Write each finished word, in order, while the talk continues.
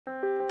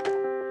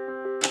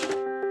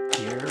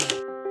Pioneer,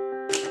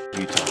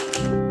 Utah.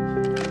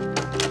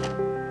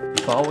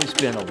 We've always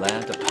been a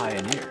land of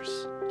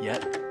pioneers,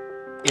 yet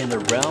in the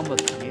realm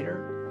of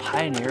theater,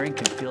 pioneering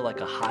can feel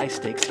like a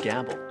high-stakes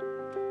gamble.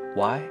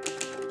 Why?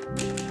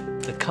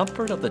 The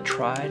comfort of the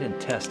tried and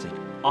tested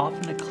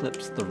often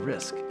eclipses the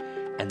risk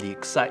and the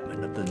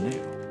excitement of the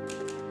new,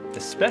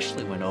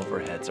 especially when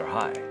overheads are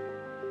high.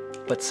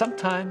 But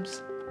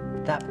sometimes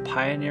that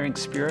pioneering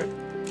spirit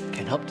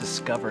can help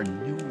discover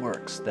new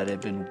works that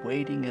have been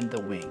waiting in the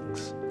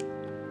wings.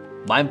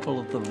 Mindful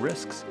of the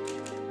risks,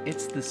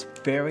 it's this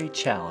very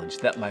challenge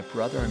that my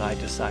brother and I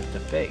decided to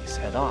face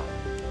head on.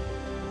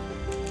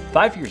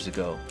 5 years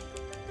ago,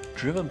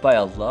 driven by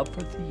a love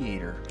for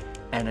theater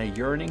and a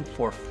yearning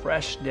for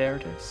fresh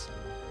narratives,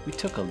 we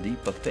took a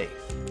leap of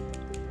faith.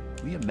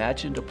 We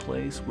imagined a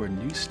place where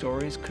new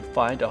stories could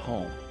find a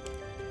home,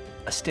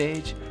 a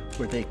stage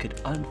where they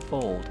could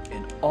unfold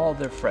in all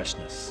their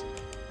freshness,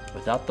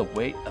 without the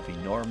weight of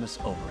enormous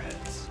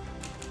overheads.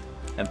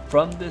 And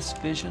from this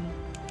vision,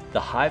 the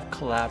Hive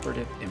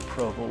Collaborative in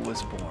Provo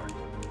was born.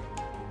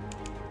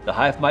 The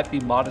Hive might be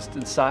modest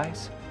in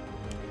size,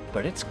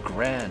 but it's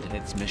grand in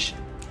its mission.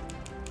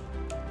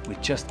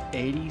 With just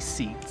 80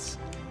 seats,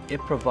 it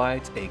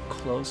provides a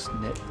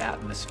close-knit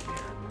atmosphere,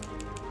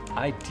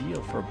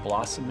 ideal for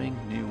blossoming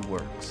new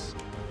works.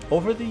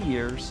 Over the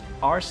years,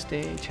 our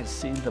stage has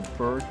seen the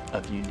birth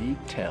of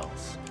unique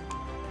tales,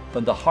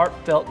 from the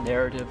heartfelt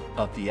narrative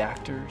of the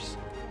actors,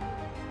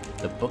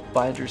 the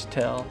bookbinder's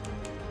tale,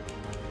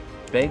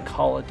 bank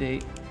holiday,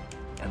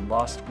 and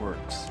lost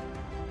works.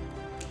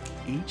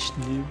 Each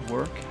new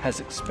work has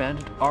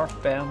expanded our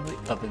family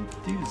of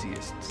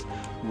enthusiasts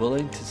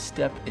willing to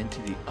step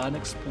into the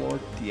unexplored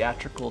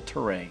theatrical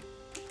terrain.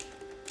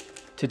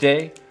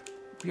 Today,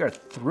 we are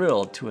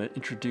thrilled to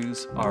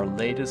introduce our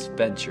latest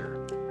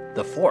venture,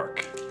 The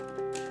Fork.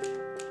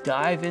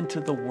 Dive into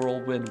the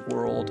whirlwind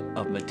world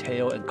of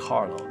Mateo and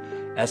Carlo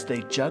as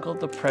they juggle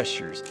the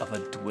pressures of a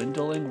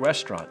dwindling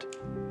restaurant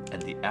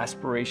and the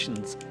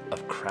aspirations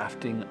of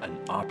crafting an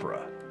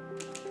opera.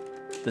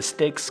 The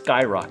stakes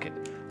skyrocket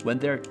when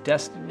their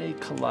destiny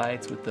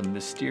collides with the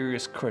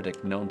mysterious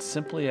critic known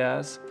simply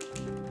as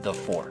The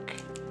Fork.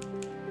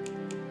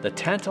 The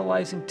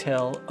tantalizing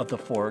tale of The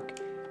Fork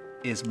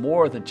is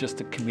more than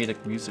just a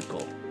comedic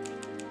musical.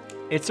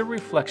 It's a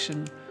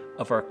reflection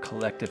of our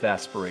collective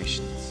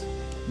aspirations,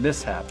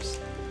 mishaps,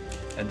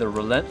 and the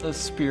relentless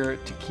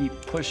spirit to keep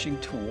pushing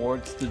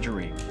towards the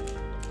dream.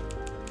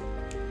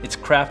 It's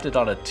crafted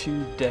on a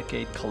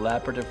 2-decade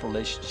collaborative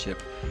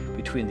relationship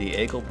between the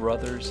Eagle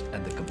brothers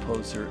and the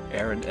composer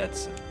Aaron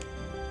Edson.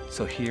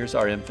 So here's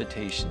our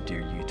invitation,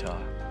 dear Utah.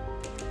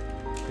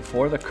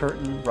 Before the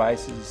curtain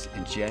rises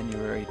in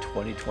January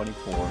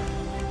 2024,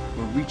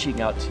 we're reaching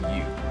out to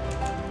you.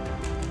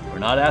 We're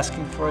not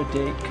asking for a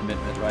date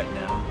commitment right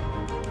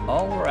now.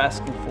 All we're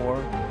asking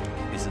for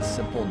is a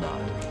simple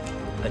nod,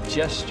 a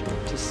gesture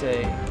to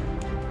say,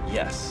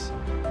 yes,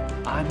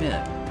 I'm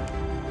in.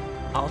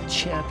 I'll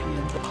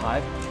champion the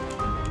Hive.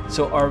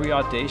 So are we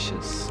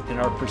audacious in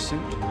our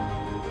pursuit?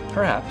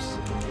 Perhaps.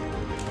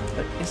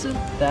 But isn't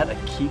that a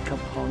key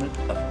component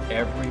of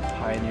every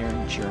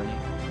pioneering journey?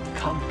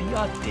 Come be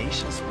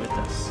audacious with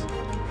us.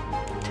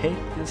 Take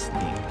this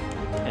leap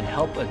and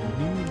help a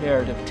new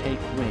narrative take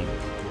wing.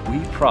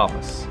 We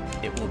promise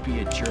it will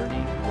be a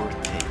journey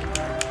worth taking.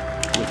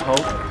 With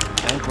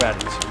hope and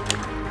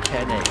gratitude,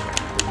 Ken A.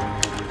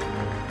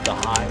 The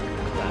Hive.